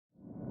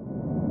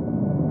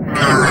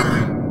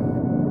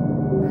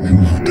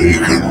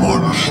taken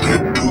one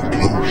step too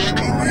close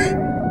to me.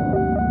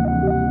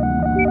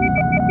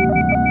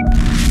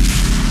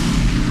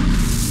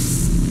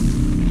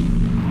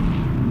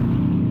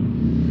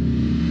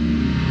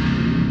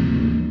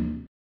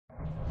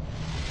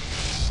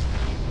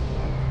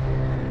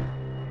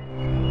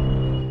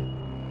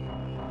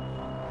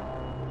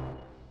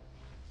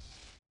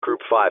 Group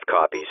 5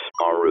 copies.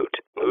 En route.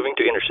 Moving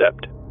to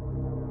intercept.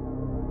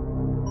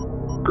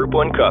 Group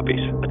 1 copies.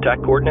 Attack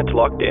coordinates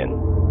locked in.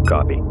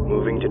 Copy.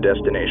 Moving to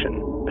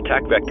destination.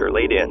 Attack vector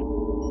laid in.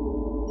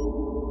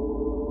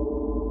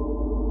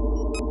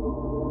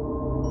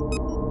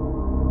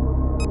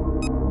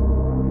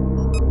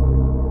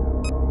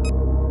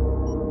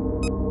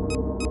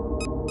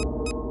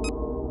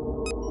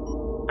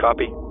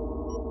 Copy.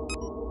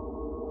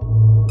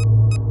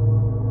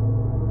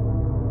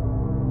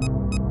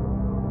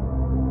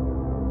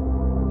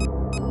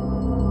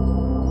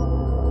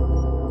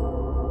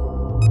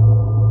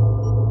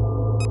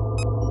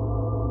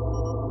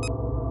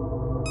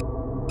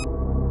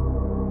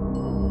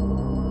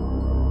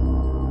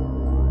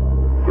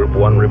 Group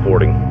 1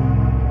 reporting.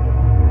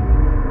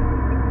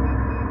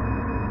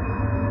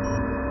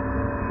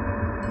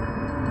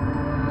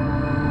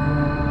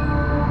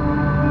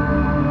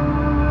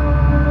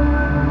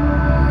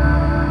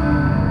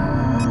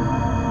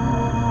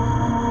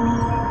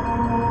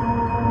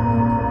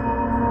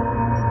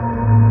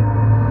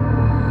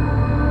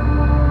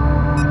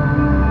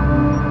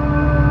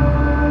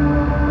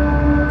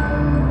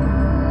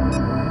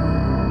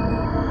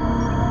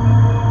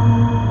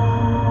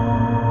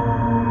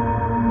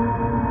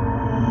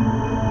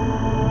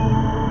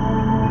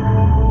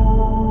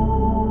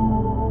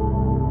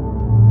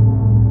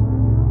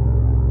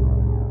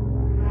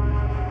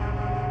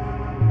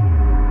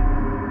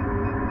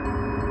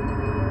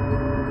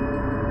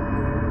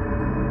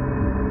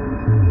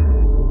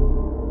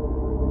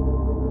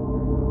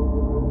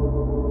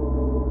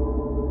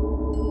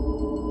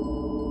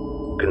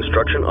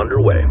 Construction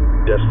underway.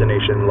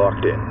 Destination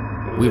locked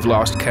in. We've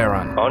lost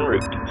Charon. En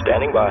route.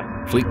 Standing by.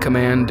 Fleet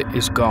command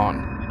is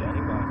gone.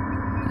 Standing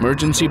by.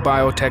 Emergency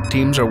biotech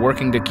teams are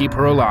working to keep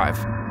her alive.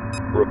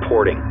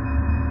 Reporting.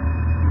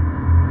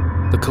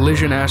 The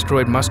collision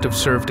asteroid must have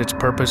served its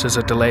purpose as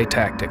a delay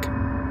tactic.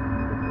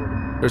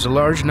 There's a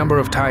large number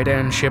of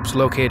Titan ships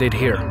located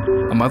here.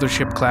 A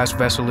mothership-class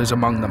vessel is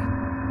among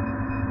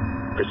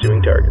them.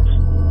 Pursuing targets.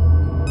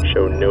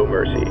 Show no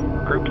mercy.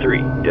 Group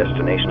 3,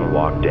 destination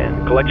locked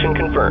in. Collection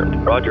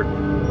confirmed. Roger.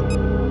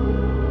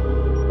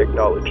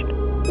 Acknowledged.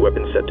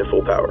 Weapon set to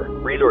full power.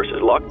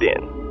 Resources locked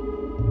in.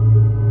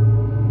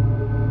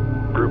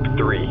 Group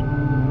 3.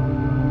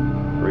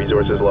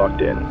 Resources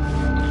locked in.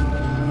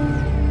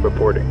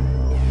 Reporting.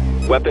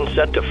 Weapon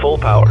set to full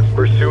power.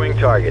 Pursuing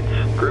targets.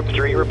 Group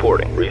 3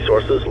 reporting.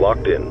 Resources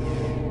locked in.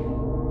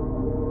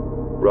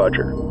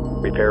 Roger.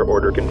 Repair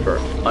order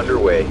confirmed.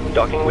 Underway.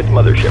 Docking with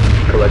mothership.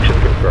 Collection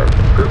confirmed.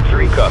 Group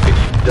 3 copies.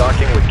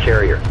 Docking with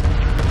carrier.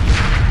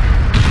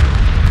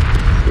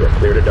 You are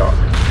clear to dock.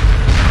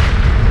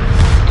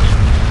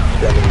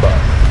 Standing by.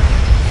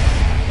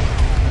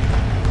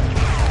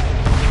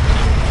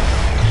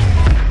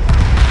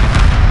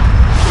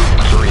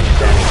 Group 3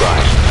 standing by.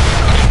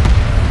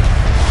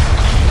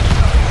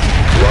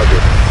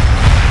 Roger.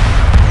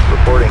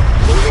 Reporting.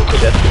 Moving to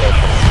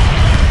destination.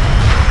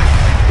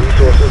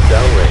 Resources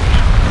downrange.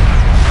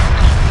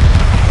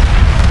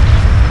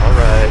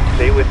 Alright,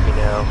 stay with me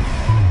now.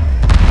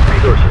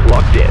 Resources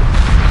locked in.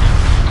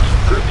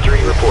 Group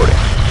 3 reporting.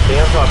 Stay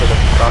on top of them.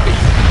 Copy.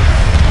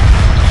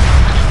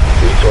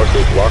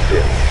 Resources locked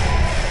in.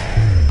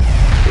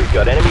 We've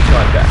got enemy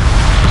contact.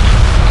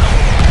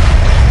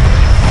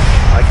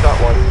 I caught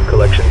one.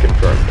 Collection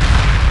confirmed.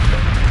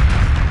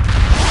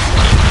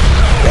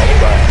 Standing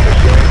by.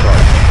 Pursuing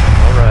target.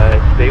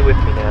 Alright, stay with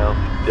me now.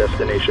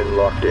 Destination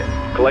locked in.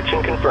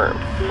 Collection confirmed.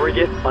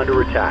 Frigate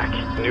under attack.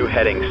 New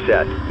heading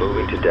set.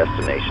 Moving to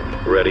destination.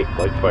 Ready.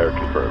 Light fire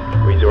confirmed.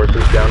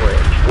 Resources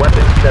downrange.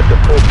 Weapon set to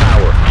full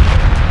power.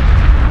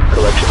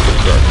 Collection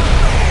confirmed.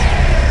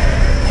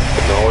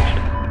 Acknowledged.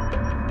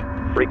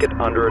 Frigate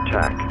under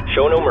attack.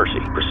 Show no mercy.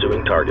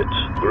 Pursuing targets.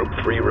 Group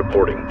 3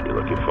 reporting. You're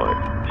looking fine.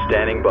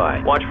 Standing by.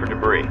 Watch for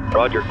debris.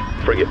 Roger.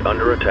 Frigate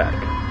under attack.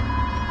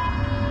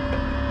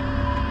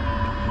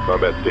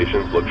 Combat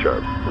stations look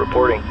sharp.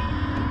 Reporting.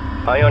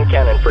 Ion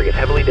cannon frigate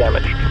heavily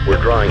damaged.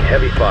 We're drawing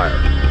heavy fire.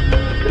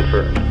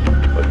 Confirmed.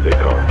 Let's stay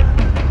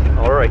calm.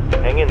 Alright,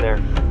 hang in there.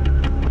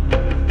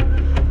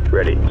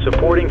 Ready.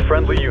 Supporting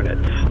friendly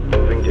units.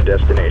 Moving to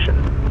destination.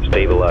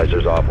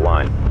 Stabilizers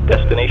offline.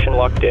 Destination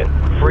locked in.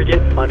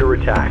 Frigate under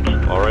attack.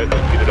 Alright,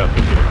 let's speed it up,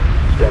 computer.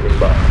 Standing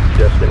by.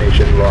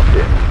 Destination locked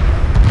in.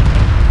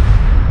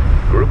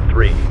 Group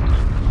 3.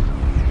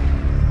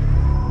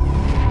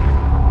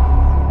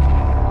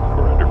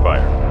 We're under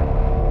fire.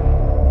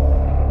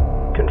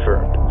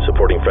 Confirmed.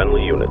 Supporting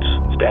friendly units.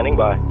 Standing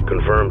by.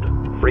 Confirmed.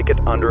 Frigate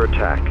under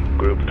attack.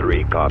 Group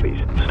 3 copies.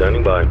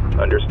 Standing by.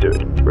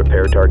 Understood.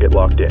 Repair target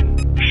locked in.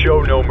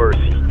 Show no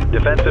mercy.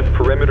 Defensive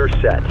perimeter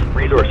set.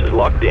 Resources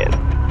locked in.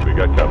 We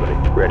got company.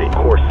 Ready.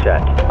 Course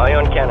set.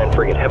 Ion cannon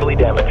frigate heavily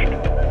damaged.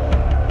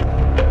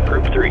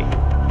 Group 3.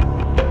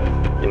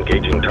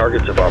 Engaging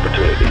targets of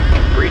opportunity.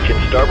 Breach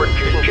in starboard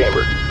fusion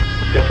chamber.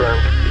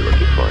 Confirmed. You're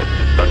looking fine.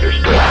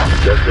 Understood.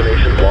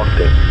 Destination locked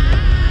in.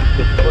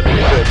 This is looking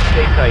good.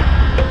 Stay tight.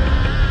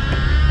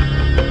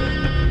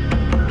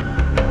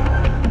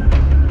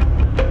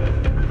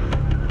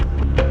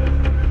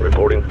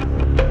 Reporting.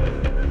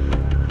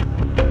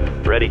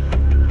 Ready.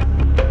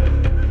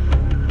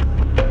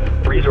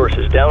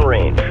 Resources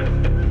downrange.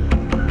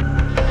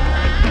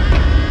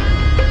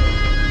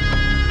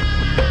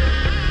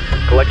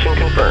 Collection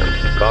confirmed.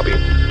 Copy.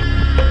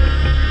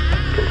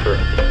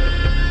 Confirmed.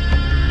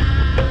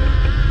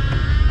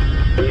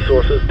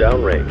 Resources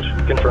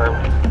downrange.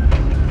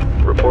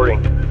 Confirmed.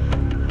 Reporting.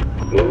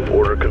 Move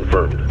order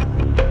confirmed.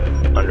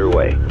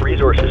 Underway.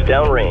 Resources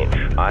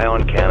downrange.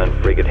 Ion cannon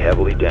frigate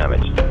heavily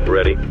damaged.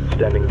 Ready.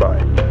 Standing by.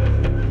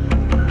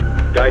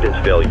 Guidance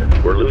failure.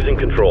 We're losing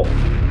control.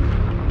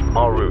 En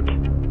route.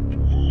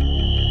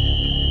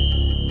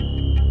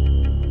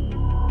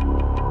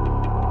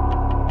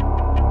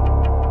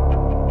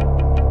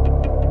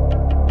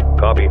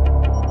 Copy.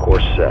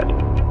 Course set.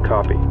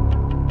 Copy.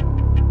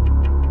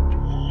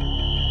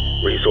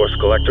 Resource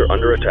collector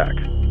under attack.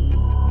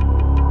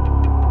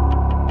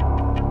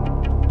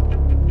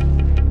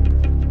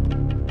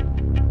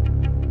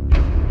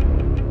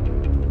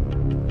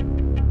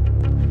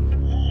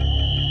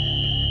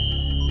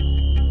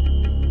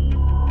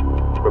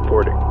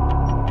 Reporting.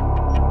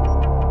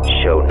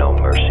 Show no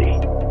mercy.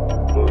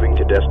 Moving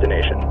to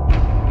destination.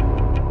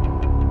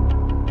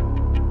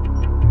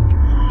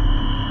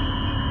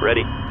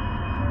 Ready.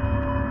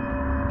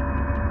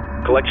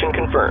 Collection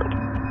confirmed.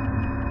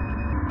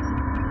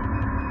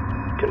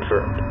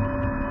 Confirmed.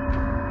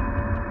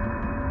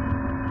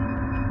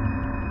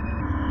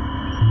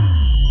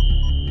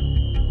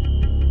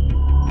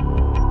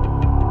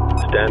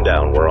 Stand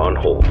down, we're on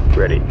hold.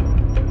 Ready.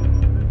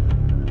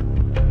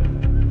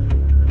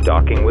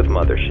 Docking with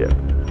mothership.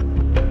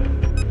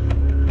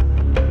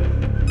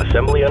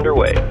 Assembly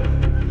underway.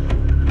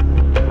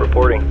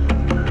 Reporting.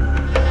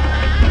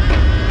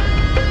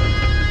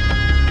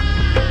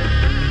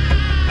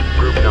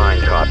 Group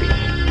 9 copies.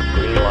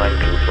 Green line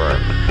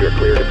confirmed. You're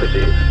clear to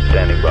proceed.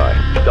 Standing by.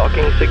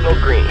 Docking signal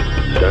green.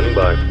 Standing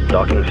by.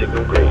 Docking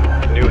signal green.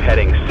 New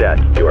heading set.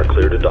 You are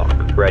clear to dock.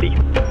 Ready.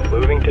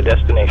 Moving to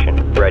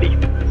destination. Ready.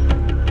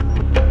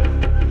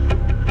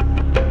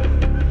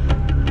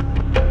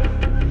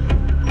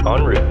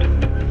 En route.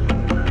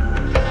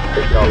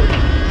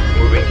 Acknowledged.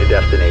 Moving to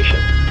destination.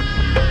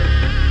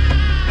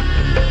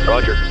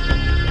 Roger.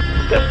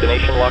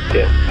 Destination locked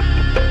in.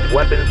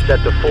 Weapons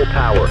set to full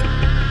power.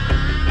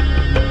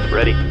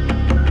 Ready.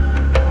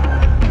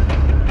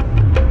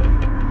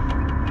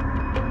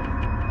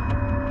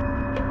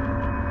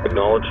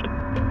 Acknowledged.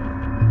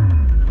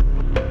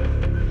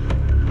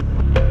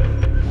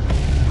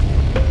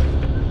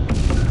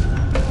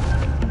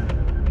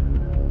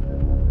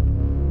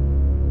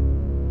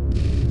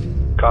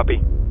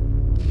 Copy.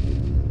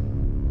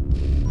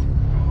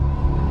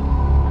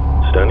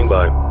 Standing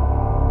by.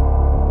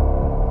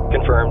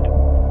 Confirmed.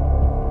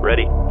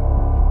 Ready.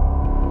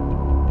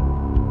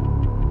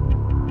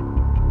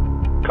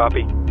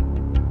 Copy.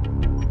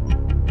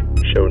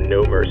 Show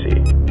no mercy.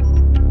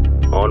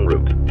 En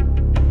route.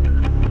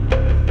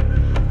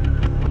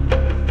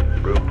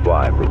 Group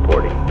 5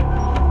 reporting.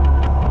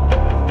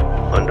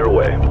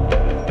 Underway.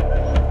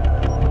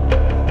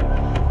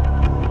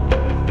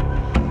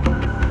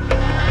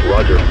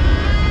 Roger.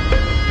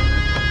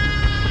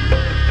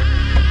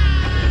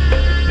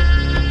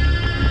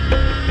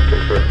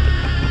 Confirmed.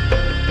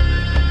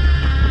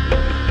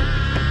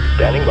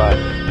 Standing by.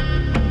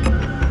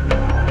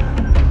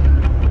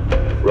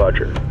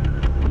 Roger.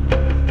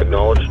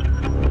 Acknowledged.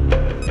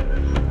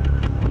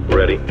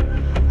 Ready.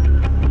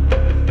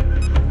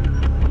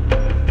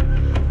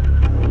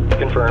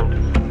 Confirmed.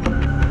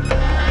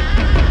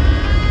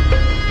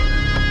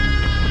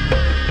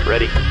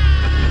 Ready.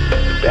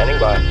 Standing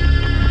by.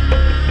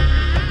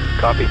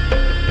 Copy.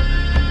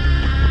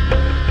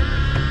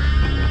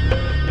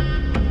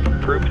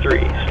 Group 3,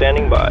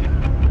 standing by.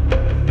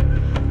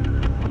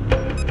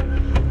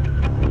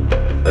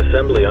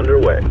 Assembly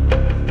underway.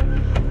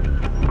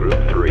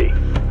 Group 3.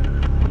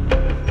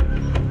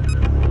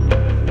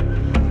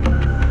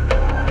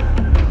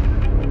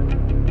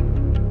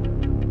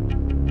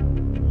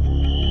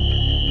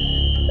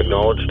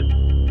 Acknowledged.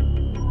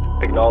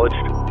 Acknowledged.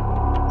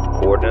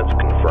 Coordinates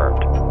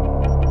confirmed.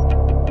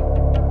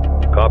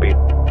 Copy.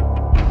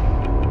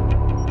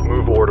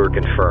 Move order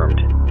confirmed.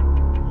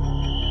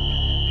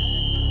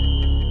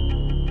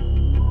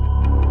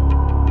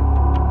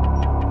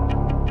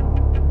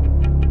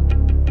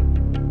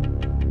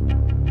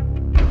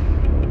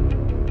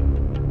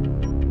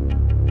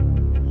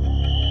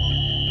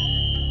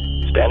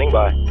 Standing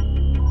by.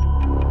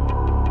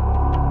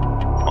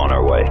 On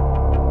our way.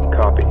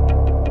 Copy.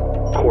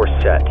 Course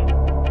set.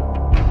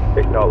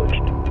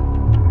 Acknowledged.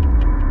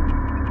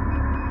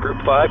 Group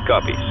 5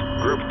 copies.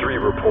 Group 3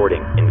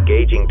 reporting.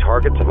 Engaging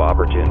targets of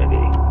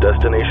opportunity.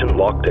 Destination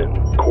locked in.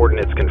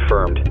 Coordinates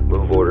confirmed.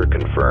 Move order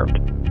confirmed.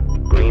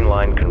 Green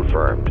line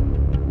confirmed.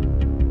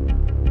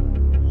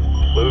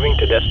 Moving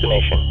to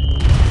destination.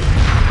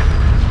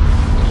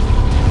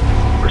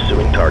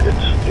 Pursuing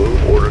targets.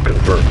 Move order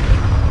confirmed.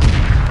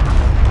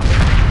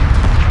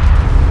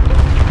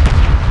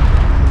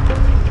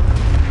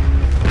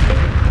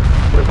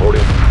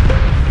 Reporting.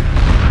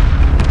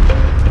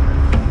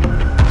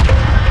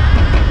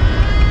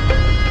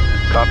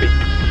 Copy.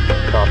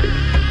 Copy.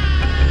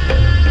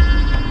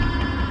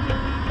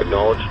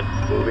 Acknowledged.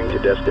 Moving to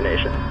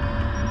destination.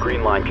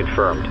 Green line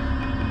confirmed.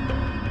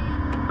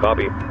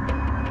 Copy.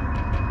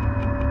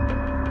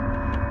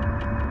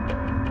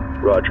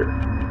 Roger.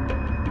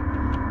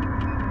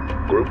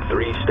 Group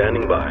 3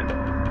 standing by.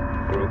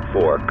 Group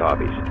 4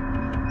 copies.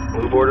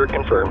 Move order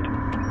confirmed.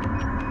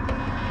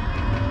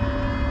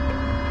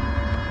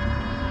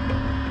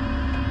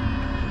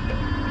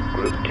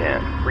 Group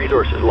 10.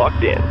 Resources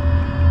locked in.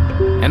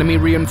 Enemy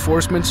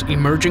reinforcements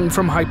emerging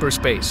from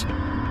hyperspace.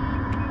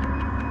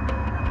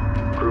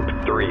 Group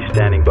 3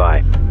 standing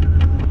by.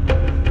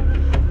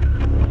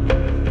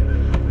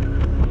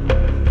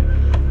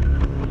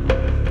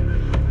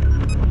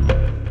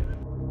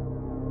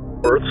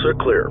 Berths are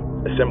clear.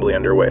 Assembly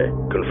underway.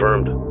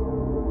 Confirmed.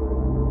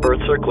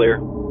 Berths are clear.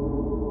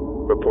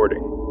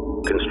 Reporting.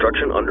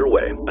 Construction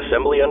underway.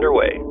 Assembly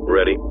underway.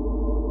 Ready.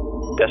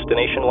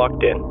 Destination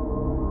locked in.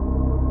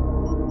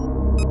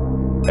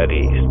 At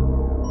ease.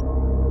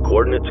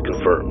 Coordinates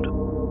confirmed.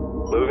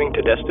 Moving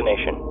to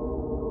destination.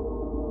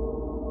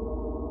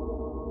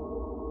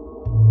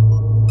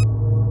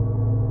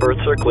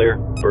 Berths are clear.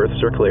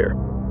 Berths are clear.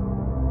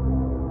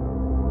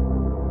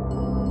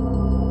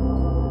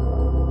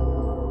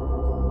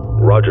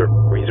 Roger.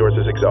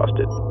 Resources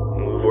exhausted.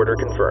 Move order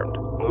confirmed.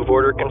 Move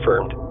order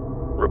confirmed.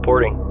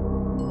 Reporting.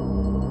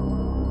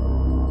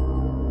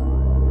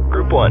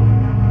 Group 1.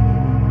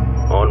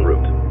 En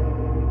route.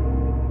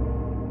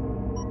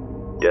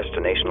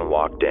 Destination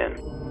locked in.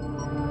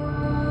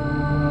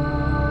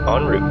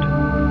 En route.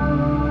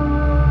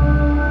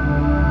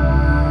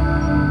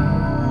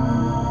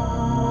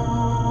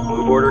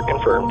 Move order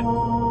confirmed.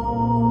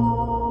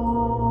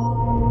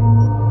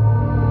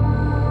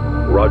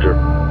 Roger.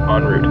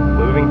 En route.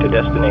 Moving to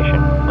destination.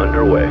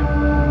 Underway.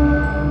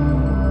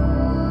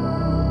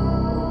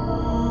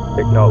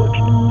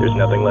 Acknowledged. There's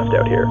nothing left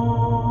out here.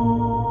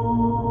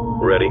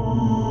 Ready.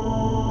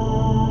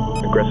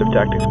 Aggressive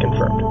tactics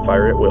confirmed.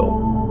 Fire at will.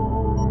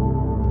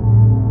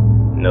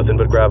 Nothing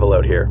but gravel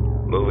out here.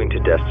 Moving to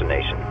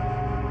destination.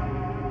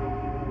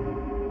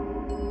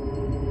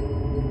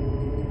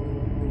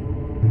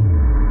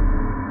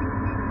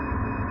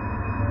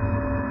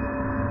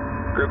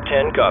 Group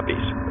 10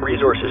 copies.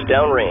 Resources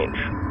downrange.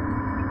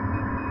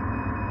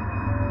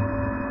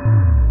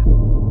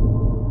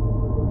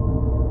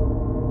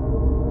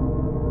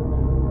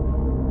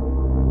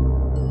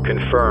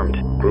 Confirmed.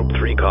 Group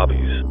 3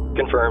 copies.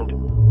 Confirmed.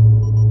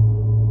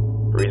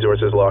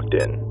 Resources locked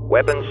in.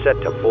 Weapons set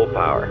to full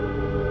power.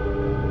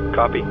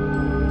 Copy.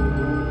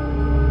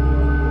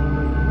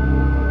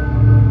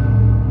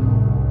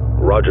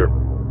 Roger.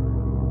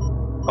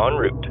 En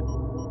route.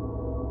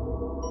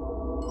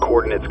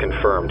 Coordinates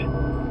confirmed.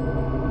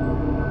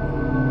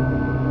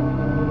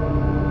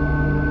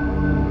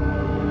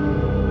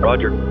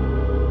 Roger.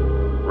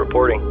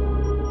 Reporting.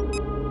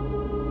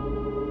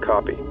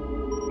 Copy.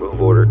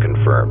 Move order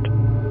confirmed.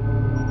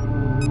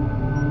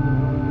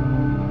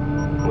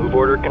 Move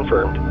order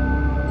confirmed.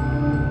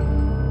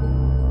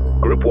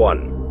 Group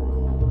 1.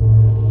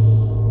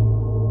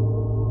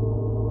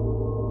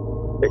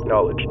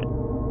 Acknowledged.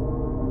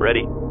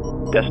 Ready.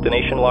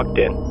 Destination locked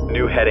in.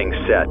 New heading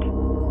set.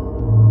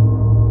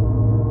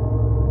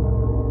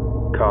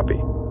 Copy.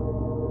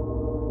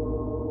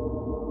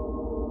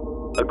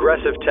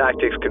 Aggressive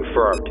tactics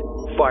confirmed.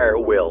 Fire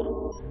will.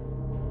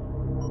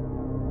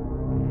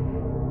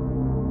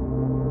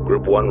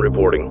 Group 1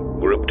 reporting.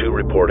 Group 2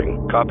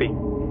 reporting. Copy.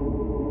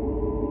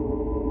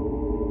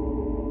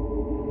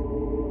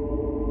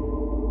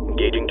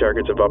 Engaging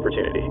targets of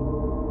opportunity.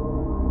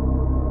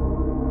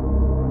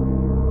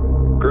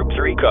 Group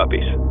 3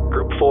 copies.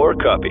 Group 4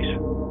 copies.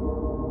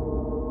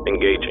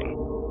 Engaging.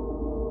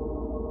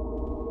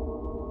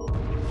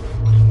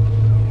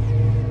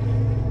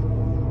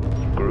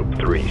 Group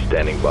 3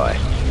 standing by.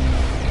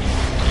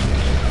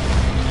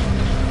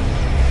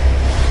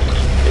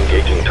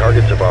 Engaging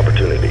targets of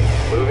opportunity.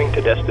 Moving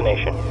to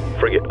destination.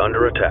 Frigate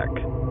under attack.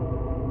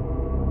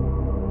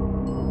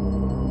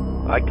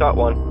 I caught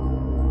one.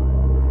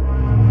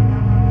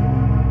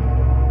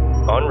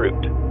 En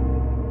route.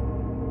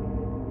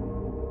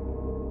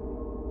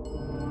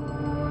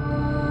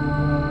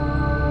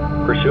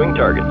 Pursuing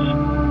targets.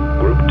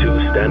 Group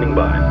 2 standing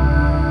by.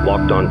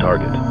 Locked on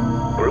target.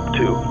 Group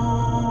 2.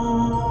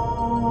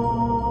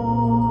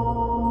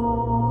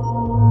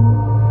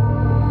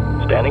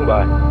 Standing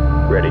by.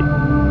 Ready.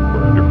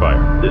 We're under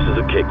fire. This is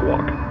a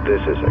cakewalk.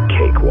 This is a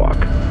cakewalk.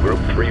 Group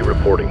 3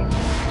 reporting.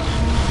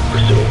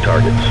 Pursuing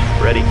targets.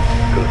 Ready.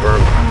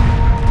 Confirmed.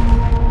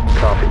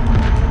 Copy.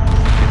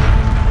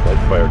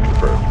 Light fire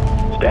confirmed.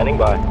 Standing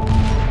by.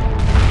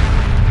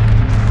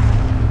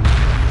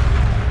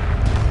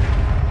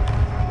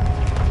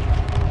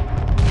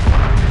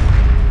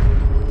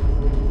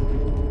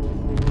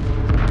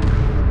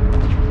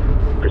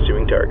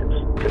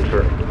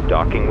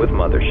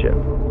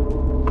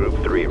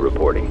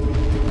 reporting.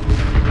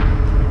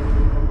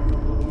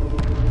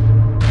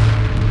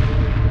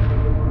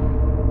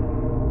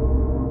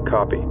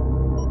 Copy.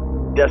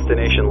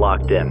 Destination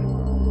locked in.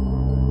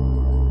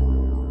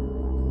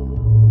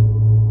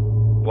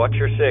 Watch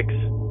your 6.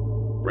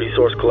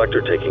 Resource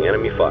collector taking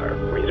enemy fire.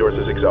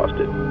 Resources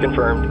exhausted.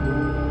 Confirmed.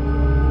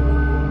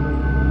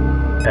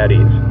 At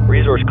ease.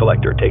 Resource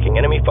collector taking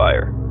enemy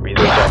fire.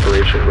 Resource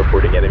operation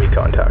reporting enemy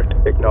contact.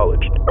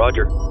 Acknowledged.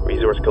 Roger.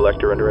 Resource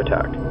collector under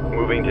attack.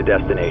 Moving to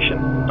destination.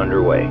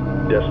 Underway.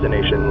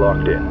 Destination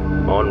locked in.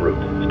 En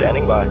route.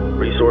 Standing by.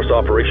 Resource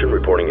operation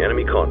reporting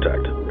enemy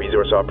contact.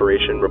 Resource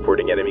operation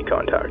reporting enemy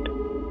contact.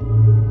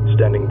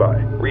 Standing by.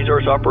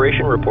 Resource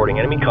operation reporting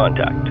enemy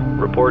contact.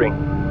 Reporting.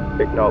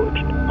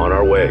 Acknowledged. On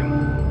our way.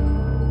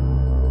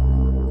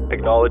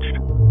 Acknowledged.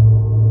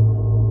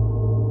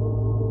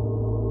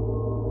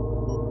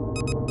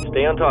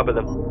 Stay on top of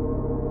them.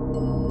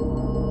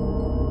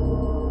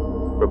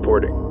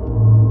 Reporting.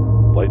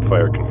 Light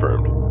fire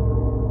confirmed.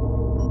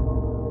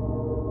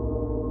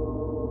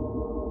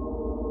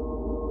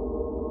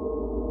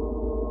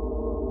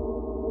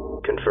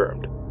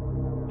 Confirmed.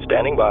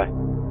 Standing by.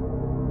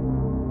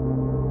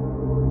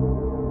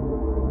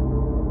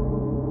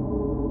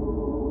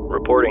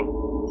 Reporting.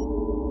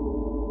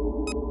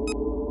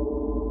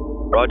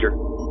 Roger.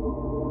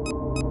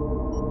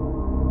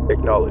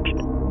 Acknowledged.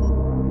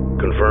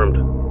 Confirmed.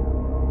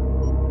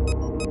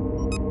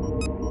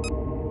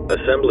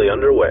 Assembly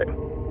underway.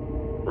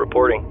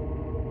 Reporting.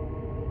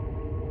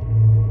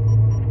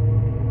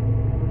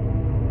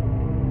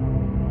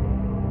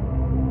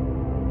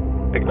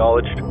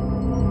 Acknowledged.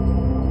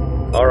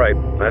 All right,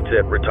 that's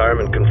it.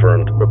 Retirement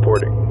confirmed.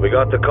 Reporting. We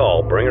got the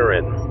call. Bring her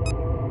in.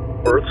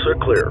 Berths are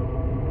clear.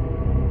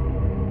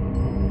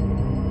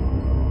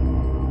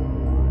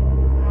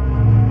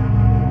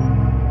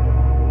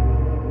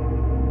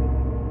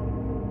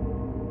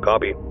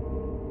 Copy.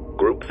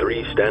 Group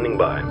 3 standing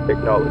by.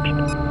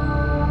 Acknowledged.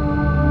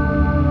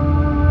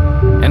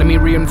 Enemy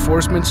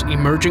reinforcements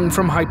emerging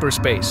from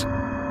hyperspace.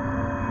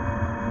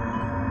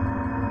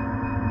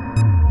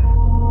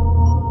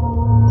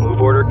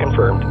 Move order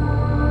confirmed.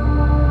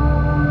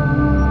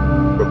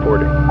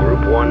 Reporting.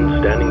 Group 1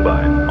 standing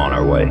by. On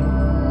our way.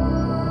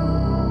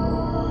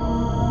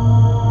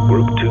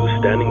 Group 2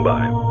 standing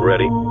by.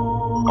 Ready.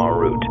 En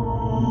route.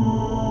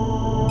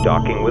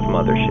 Docking with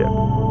mothership.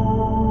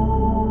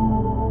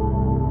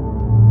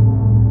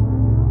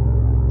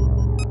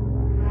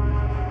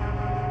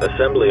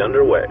 Assembly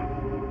underway.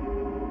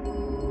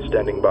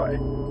 Standing by.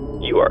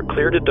 You are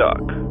clear to dock.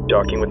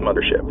 Docking with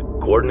mothership.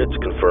 Coordinates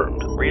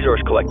confirmed.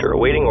 Resource collector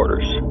awaiting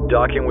orders.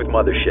 Docking with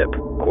mothership.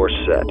 Course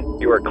set.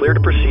 You are clear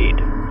to proceed.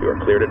 You are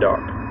clear to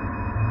dock.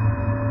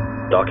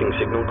 Docking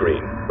signal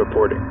green.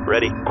 Reporting.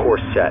 Ready.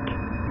 Course set.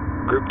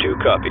 Group 2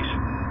 copies.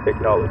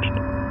 Acknowledged.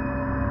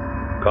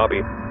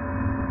 Copy.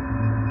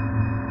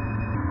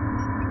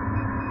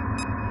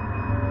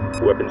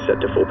 Weapon set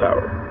to full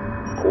power.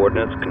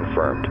 Coordinates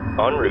confirmed.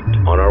 En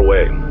route. On our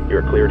way.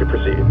 You're clear to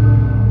proceed.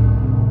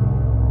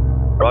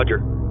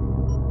 Roger.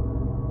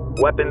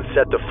 Weapons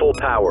set to full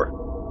power.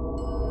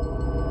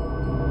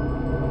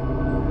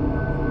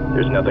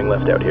 There's nothing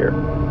left out here.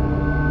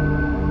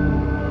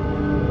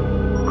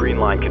 Green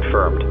line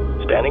confirmed.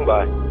 Standing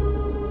by.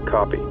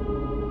 Copy.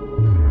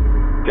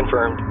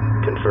 Confirmed.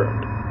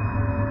 Confirmed.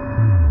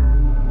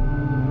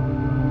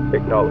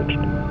 Acknowledged.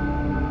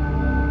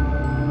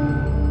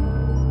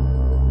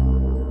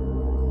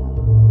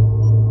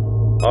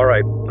 All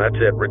right, that's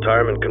it.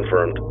 Retirement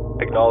confirmed.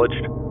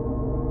 Acknowledged.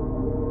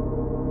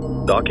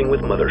 Docking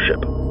with mothership.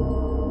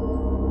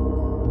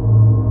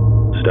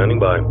 Standing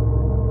by.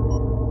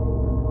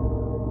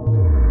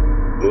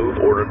 Move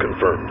order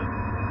confirmed.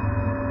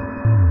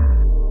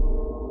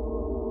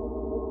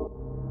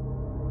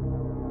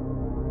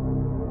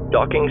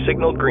 Docking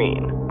signal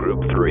green.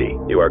 Group 3.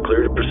 You are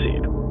clear to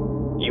proceed.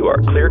 You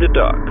are clear to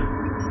dock.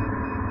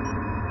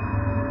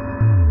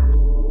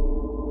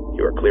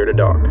 You are clear to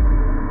dock.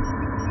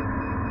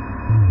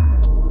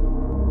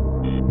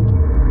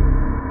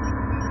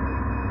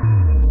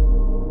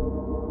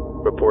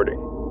 Reporting.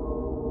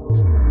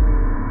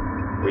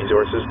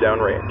 Resources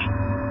downrange.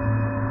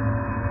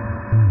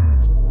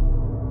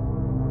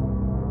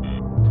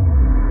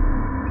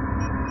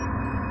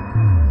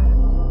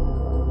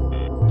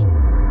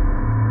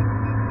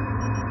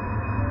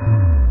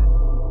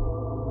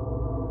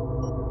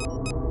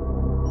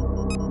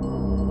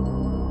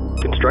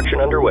 Construction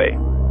underway.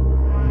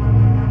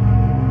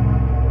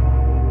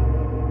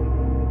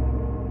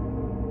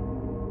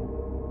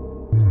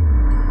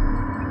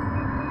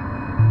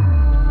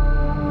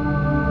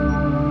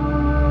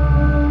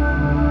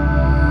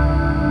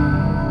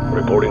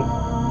 Reporting.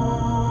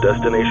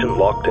 Destination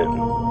locked in.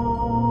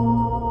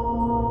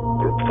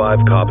 Group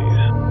 5 copies.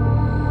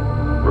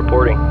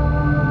 Reporting.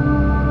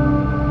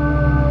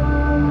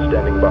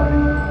 Standing by.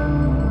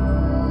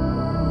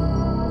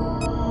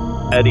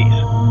 At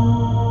ease.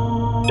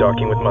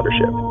 Docking with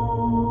mothership.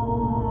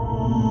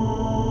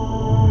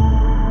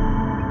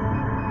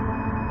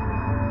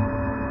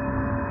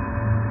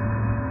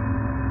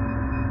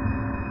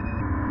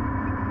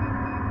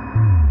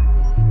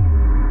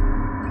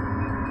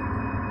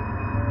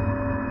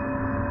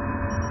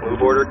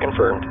 Move order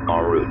confirmed.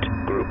 En route.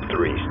 Group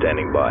 3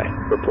 standing by.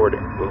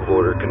 Reporting. Move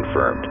order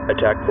confirmed.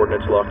 Attack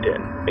coordinates locked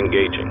in.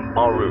 Engaging.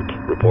 En route.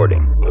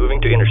 Reporting. Moving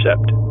to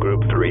intercept.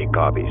 Group 3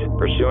 copies.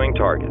 Pursuing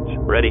targets.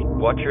 Ready.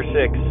 Watch your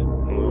 6.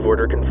 Move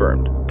order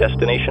confirmed.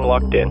 Destination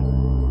locked in.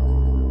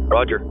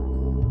 Roger.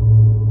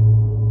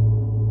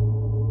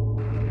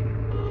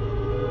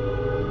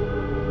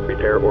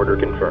 Repair order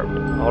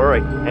confirmed. All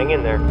right, hang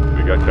in there.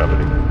 We got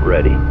company.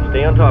 Ready.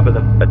 Stay on top of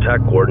them.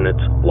 Attack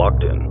coordinates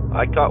locked in.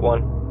 I caught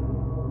one.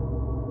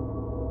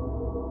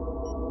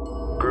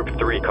 Group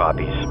 3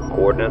 copies.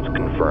 Coordinates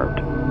confirmed.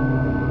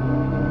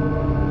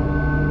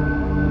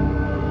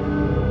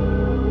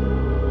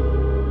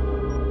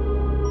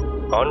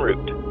 En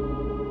route.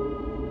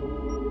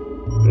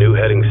 New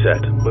heading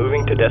set.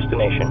 Moving to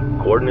destination.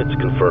 Coordinates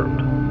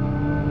confirmed.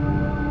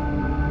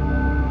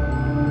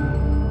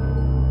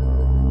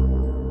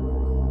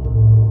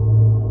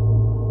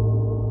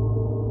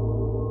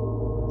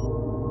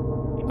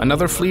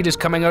 Another fleet is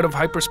coming out of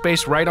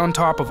hyperspace right on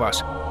top of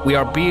us. We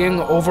are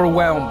being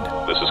overwhelmed.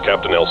 This is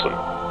Captain Nelson.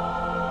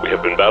 We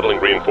have been battling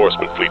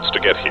reinforcement fleets to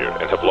get here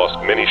and have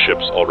lost many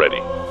ships already.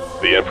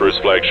 The Emperor's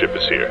flagship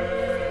is here.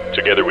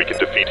 Together we can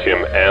defeat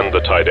him and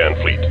the Taidan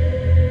fleet.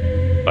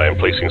 I am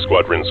placing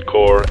Squadrons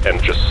Core and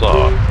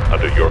Jasa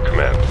under your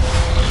command.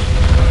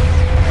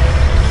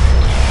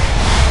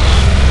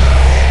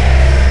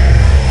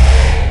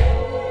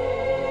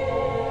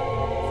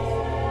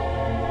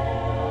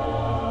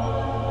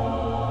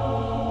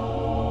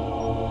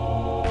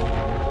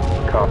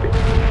 Copy.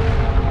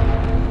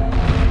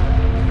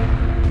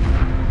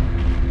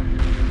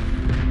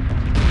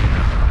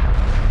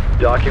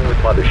 Docking with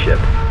mothership.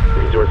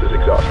 Resources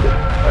exhausted.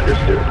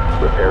 Understood.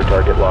 Repair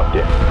target locked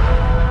in.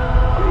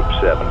 Group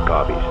 7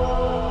 copies.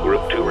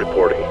 Group 2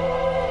 reporting.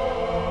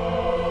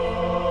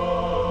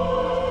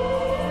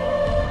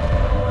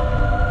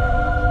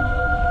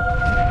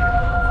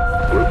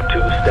 Group 2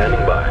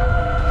 standing by.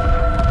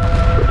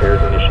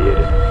 Repairs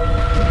initiated.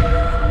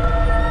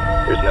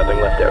 There's nothing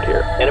left out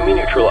here. Enemy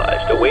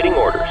neutralized. Awaiting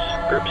orders.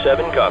 Group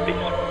 7 copies.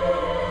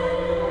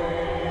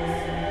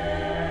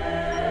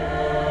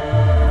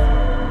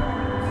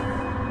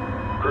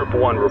 Group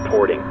 1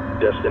 reporting.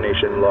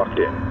 Destination locked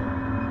in.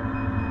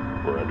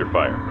 We're under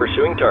fire.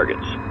 Pursuing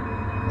targets.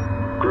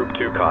 Group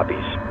 2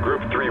 copies.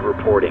 Group 3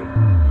 reporting.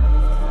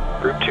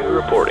 Group 2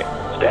 reporting.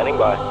 Standing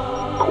by.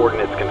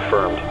 Coordinates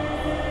confirmed.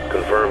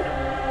 Confirmed.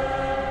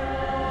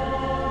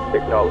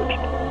 Acknowledged.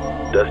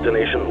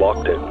 Destination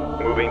locked in.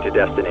 Moving to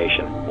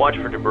destination. Watch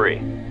for debris.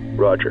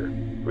 Roger.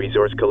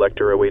 Resource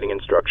collector awaiting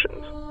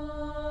instructions.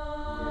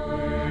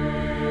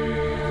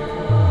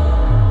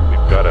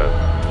 We've got a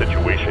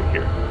situation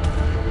here.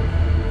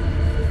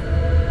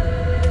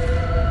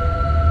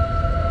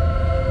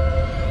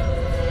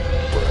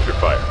 We're under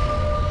fire.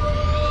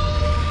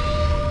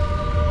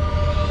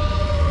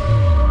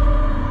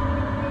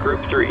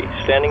 Group 3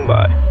 standing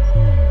by.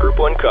 Group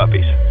 1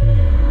 copies.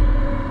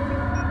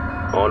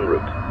 En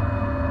route.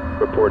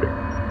 Reporting.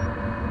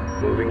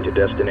 Moving to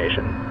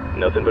destination.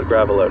 Nothing but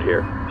gravel out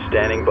here.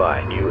 Standing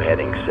by. New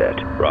heading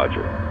set.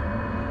 Roger.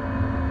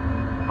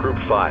 Group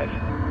 5.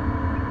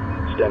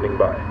 Standing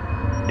by.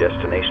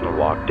 Destination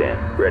locked in.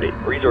 Ready.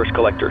 Resource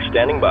collector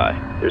standing by.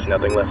 There's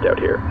nothing left out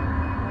here.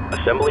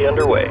 Assembly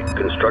underway.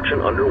 Construction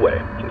underway.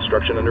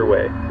 Construction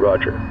underway.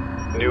 Roger.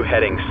 New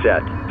heading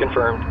set.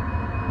 Confirmed.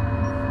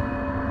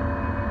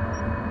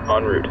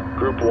 En route.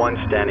 Group 1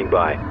 standing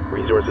by.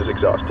 Resources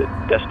exhausted.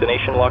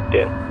 Destination locked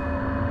in.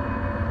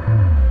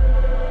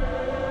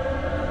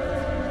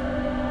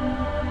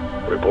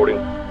 Reporting.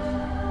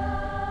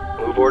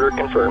 Move order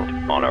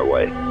confirmed. On our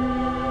way.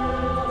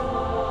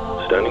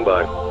 Standing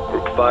by.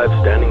 Group 5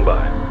 standing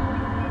by.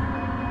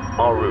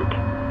 En route.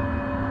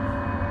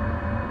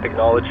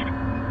 Acknowledged.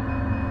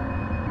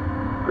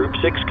 Group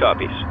 6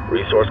 copies.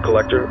 Resource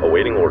collector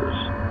awaiting orders.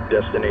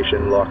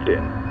 Destination locked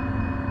in.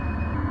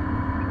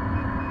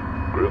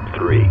 Group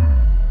 3.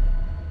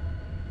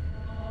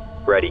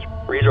 Ready.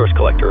 Resource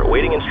collector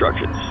awaiting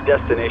instructions.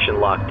 Destination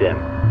locked in.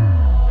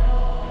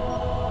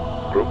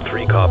 Group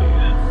 3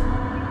 copies.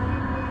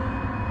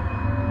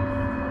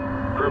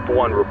 Group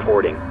 1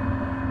 reporting.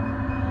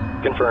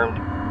 Confirmed.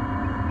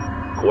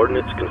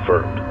 Coordinates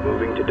confirmed.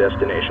 Moving to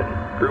destination.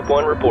 Group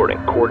 1 reporting.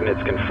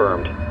 Coordinates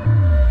confirmed.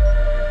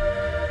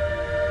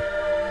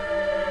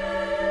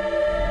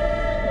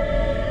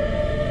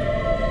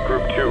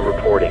 Group 2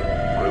 reporting.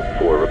 Group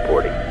 4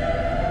 reporting.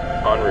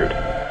 En route.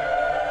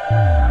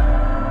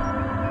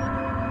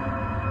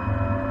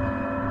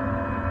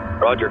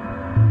 Roger.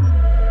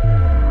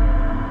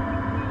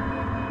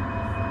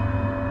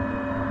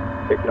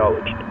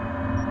 Acknowledged.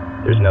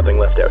 There's nothing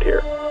left out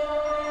here.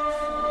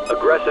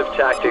 Aggressive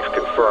tactics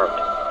confirmed.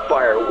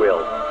 Fire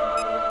will.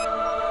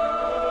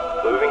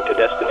 Moving to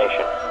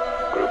destination.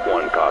 Group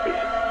 1 copies.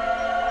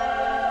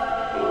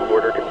 Move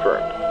order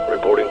confirmed.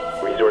 Reporting.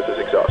 Resources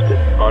exhausted.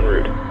 En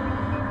route.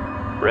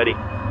 Ready.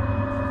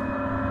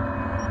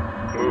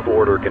 Move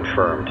order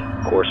confirmed.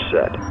 Course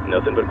set.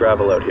 Nothing but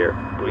gravel out here.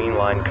 Green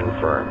line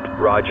confirmed.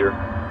 Roger.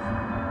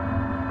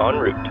 En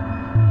route.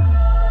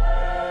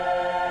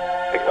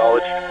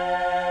 Acknowledged.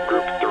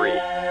 Group 3.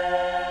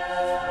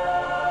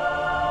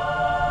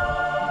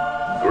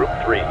 Group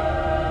 3.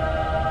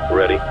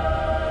 Ready.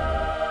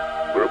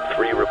 Group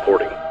 3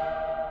 reporting.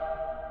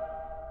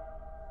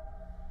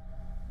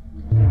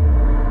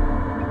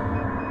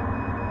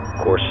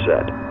 Course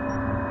set.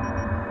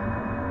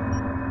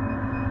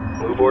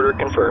 Move order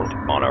confirmed.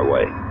 On our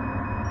way.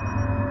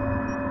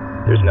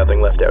 There's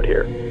nothing left out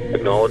here.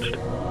 Acknowledged.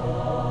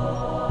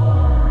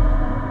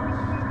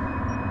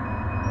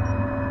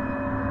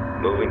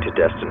 Moving to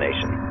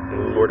destination.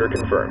 Move order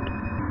confirmed.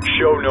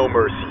 Show no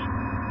mercy.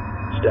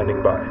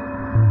 Standing by.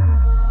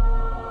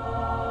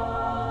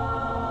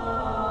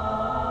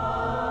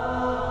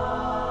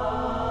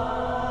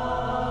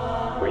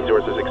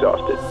 Resources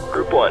exhausted.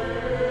 Group 1.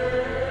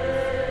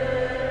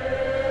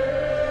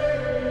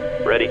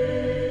 Ready.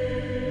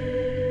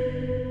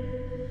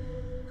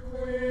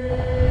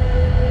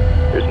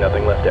 There's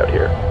nothing left out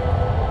here.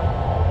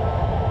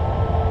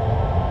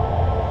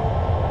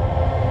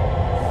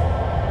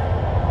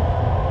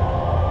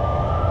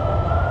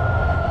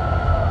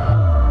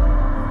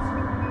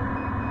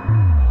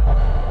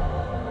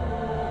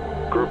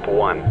 Group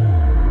 1.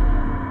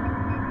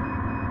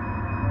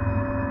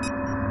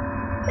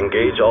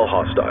 Engage all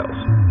hostiles.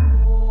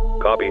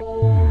 Copy.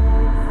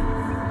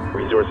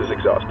 Resources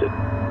exhausted.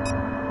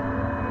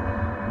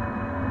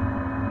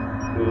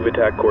 Move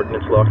attack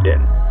coordinates locked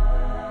in.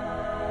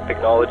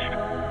 Acknowledged.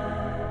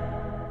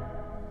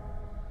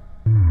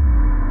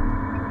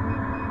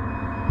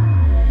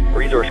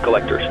 Resource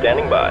collector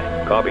standing by.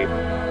 Copy.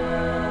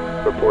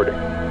 Reporting.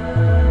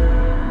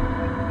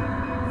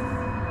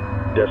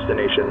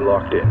 Destination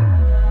locked in.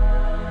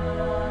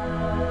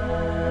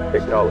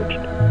 Acknowledged.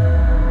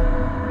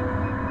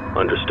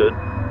 Understood.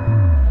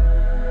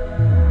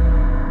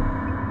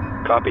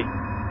 Copy.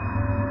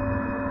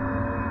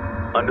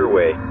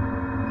 Underway.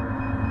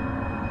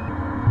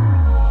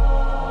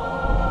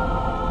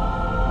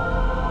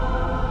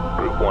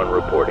 Group 1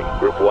 reporting.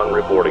 Group 1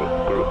 reporting.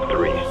 Group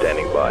 3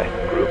 standing by.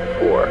 Group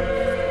 4.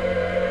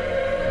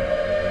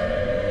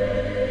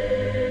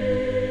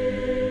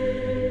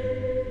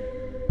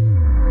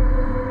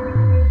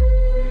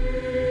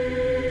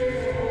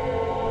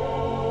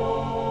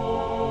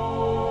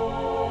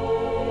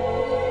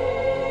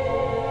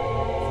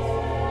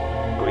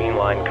 Green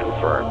line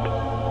confirmed.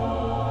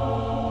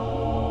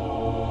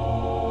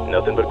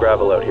 Nothing but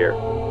gravel out here.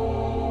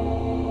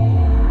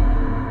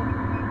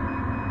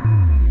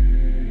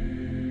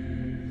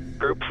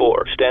 Group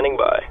 4, standing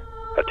by.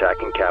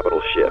 Attacking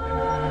capital ship.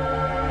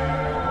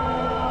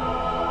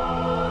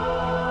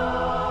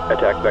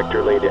 Attack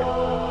vector laid in.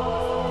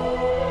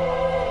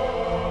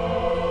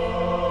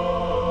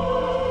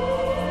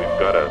 We've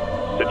got a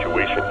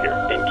situation here.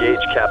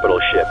 Engage capital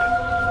ship.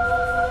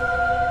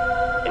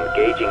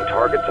 Engaging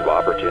targets of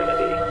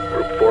opportunity.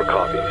 Group 4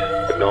 copies.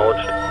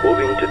 Acknowledged.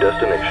 Moving to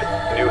destination.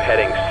 New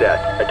heading set.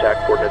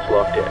 Attack coordinates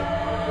locked in.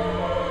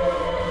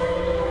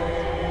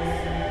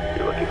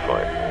 You're looking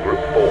fine.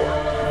 Group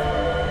 4.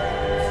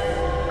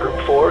 Group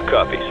 4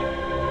 copies.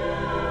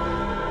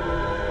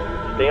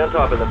 Stay on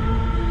top of them.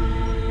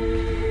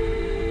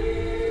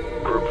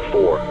 Group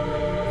 4.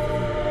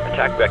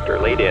 Attack vector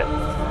laid in.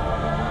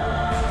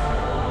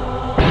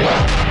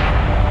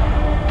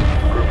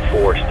 Group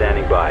 4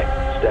 standing by.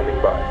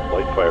 Standing by.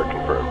 Light fire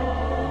confirmed.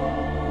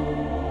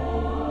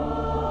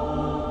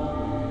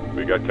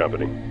 We got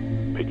company.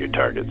 Pick your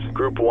targets.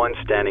 Group 1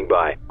 standing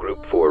by.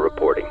 Group 4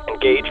 reporting.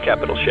 Engage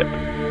capital ship.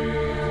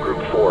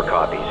 Group 4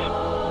 copies.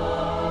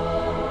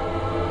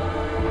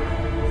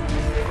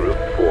 Group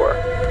 4.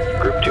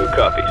 Group 2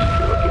 copies.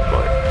 You're looking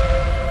fine.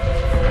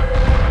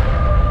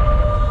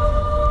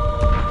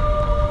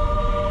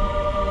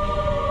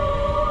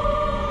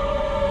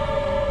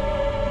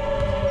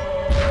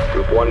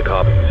 Group 1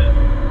 copies.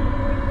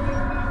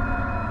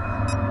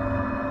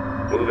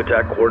 Move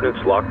attack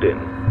coordinates locked in.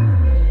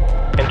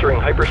 Entering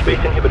hyperspace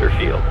inhibitor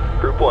field.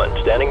 Group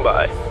 1 standing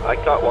by. I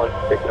caught one.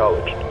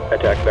 Acknowledged.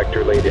 Attack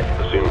vector laid in.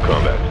 Assume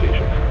combat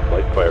stations.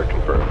 Light fire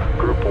confirmed.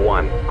 Group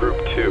 1. Group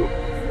 2.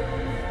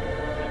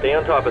 Stay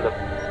on top of them.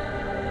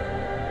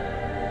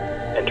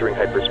 Entering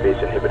hyperspace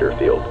inhibitor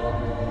field.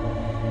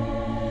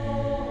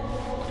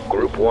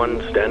 Group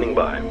 1 standing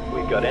by.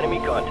 We've got enemy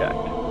contact.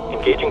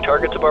 Engaging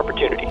targets of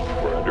opportunity.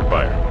 We're under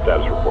fire.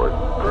 Status report.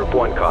 Group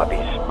 1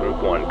 copies.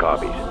 Group 1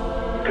 copies.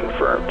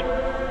 Confirmed.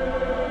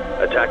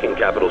 Attacking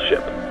capital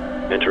ship.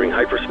 Entering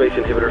hyperspace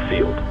inhibitor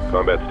field.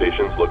 Combat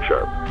stations, look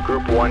sharp.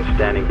 Group 1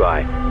 standing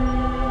by.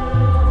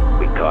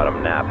 We caught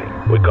him napping.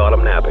 We caught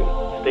him napping.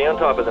 Stay on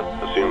top of them.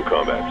 Assume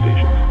combat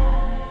stations.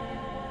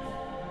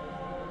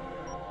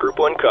 Group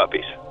 1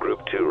 copies.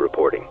 Group 2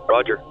 reporting.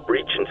 Roger.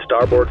 Breach in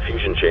starboard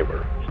fusion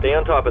chamber. Stay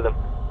on top of them.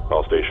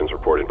 All stations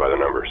reporting by the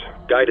numbers.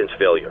 Guidance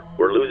failure.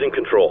 We're losing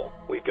control.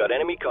 We've got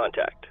enemy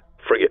contact.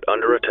 Frigate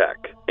under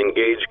attack.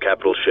 Engage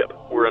capital ship.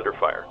 We're under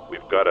fire.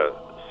 We've got a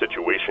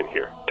situation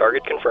here.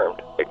 Target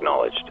confirmed.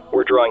 Acknowledged.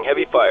 We're drawing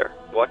heavy fire.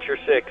 Watch your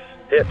 6.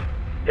 Hit.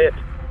 Hit.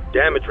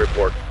 Damage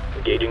report.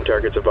 Engaging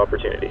targets of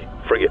opportunity.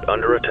 Frigate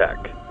under attack.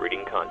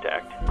 Reading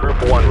contact.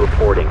 Group 1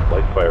 reporting.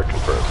 Light fire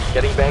confirmed.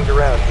 Getting banged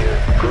around here.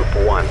 Group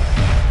 1.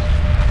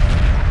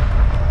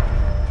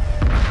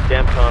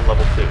 Damcon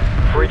level 2.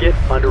 Frigate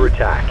under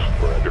attack.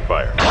 We're under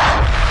fire.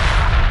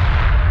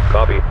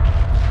 Copy.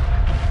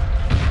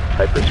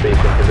 Hyperspace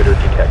inhibitor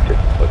detected.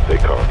 Let's stay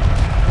calm.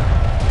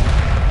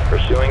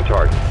 Pursuing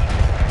target.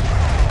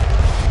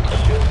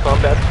 Assume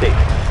combat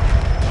status.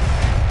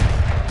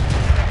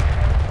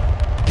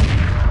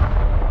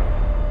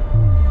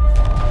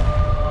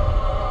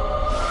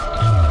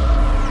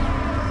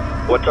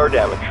 What's our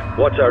damage?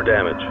 What's our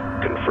damage?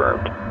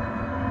 Confirmed.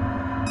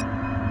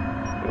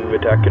 Move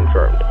attack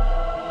confirmed.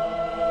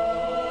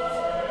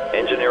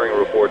 Engineering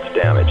reports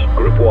damage.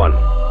 Group 1.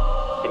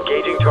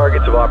 Engaging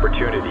targets of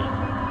opportunity.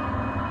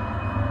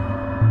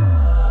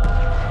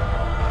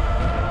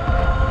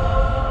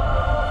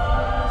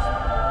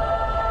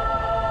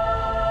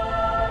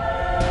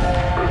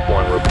 Group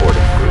 1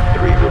 reporting. Group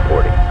 3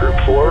 reporting. Group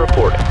 4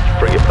 reporting.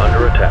 Frigate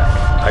under attack.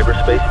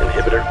 Hyperspace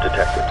inhibitor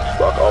detected.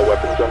 Lock all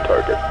weapons on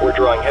target. We're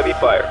drawing heavy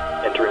fire.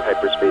 Entering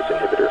hyperspace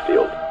inhibitor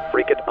field.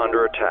 Frigate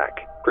under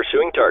attack.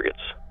 Pursuing targets.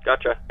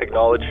 Gotcha.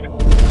 Acknowledged.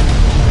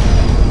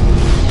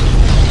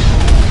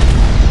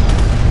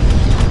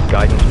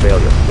 Guidance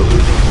failure. We're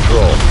losing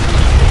control.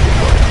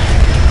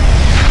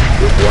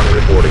 Group 1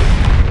 reporting.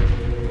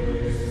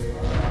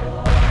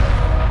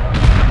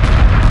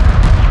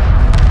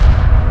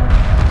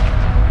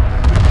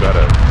 We've got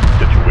a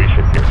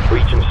situation here.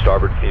 Breach in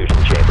starboard fusion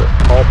chamber.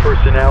 All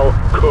personnel,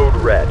 code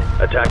red.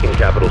 Attacking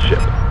capital ship.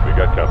 We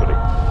got company.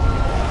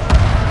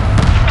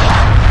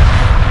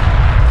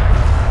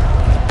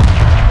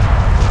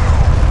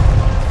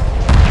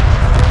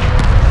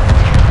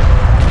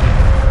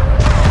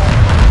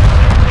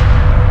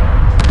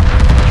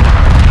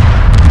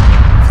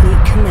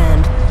 Fleet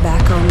command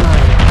back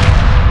online.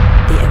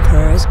 The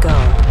Emperor is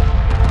gone.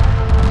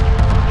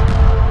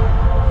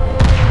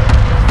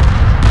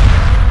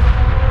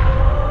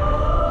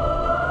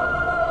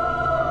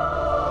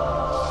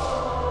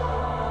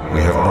 We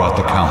have brought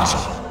the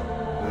Council.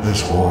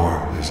 This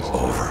war is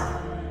over.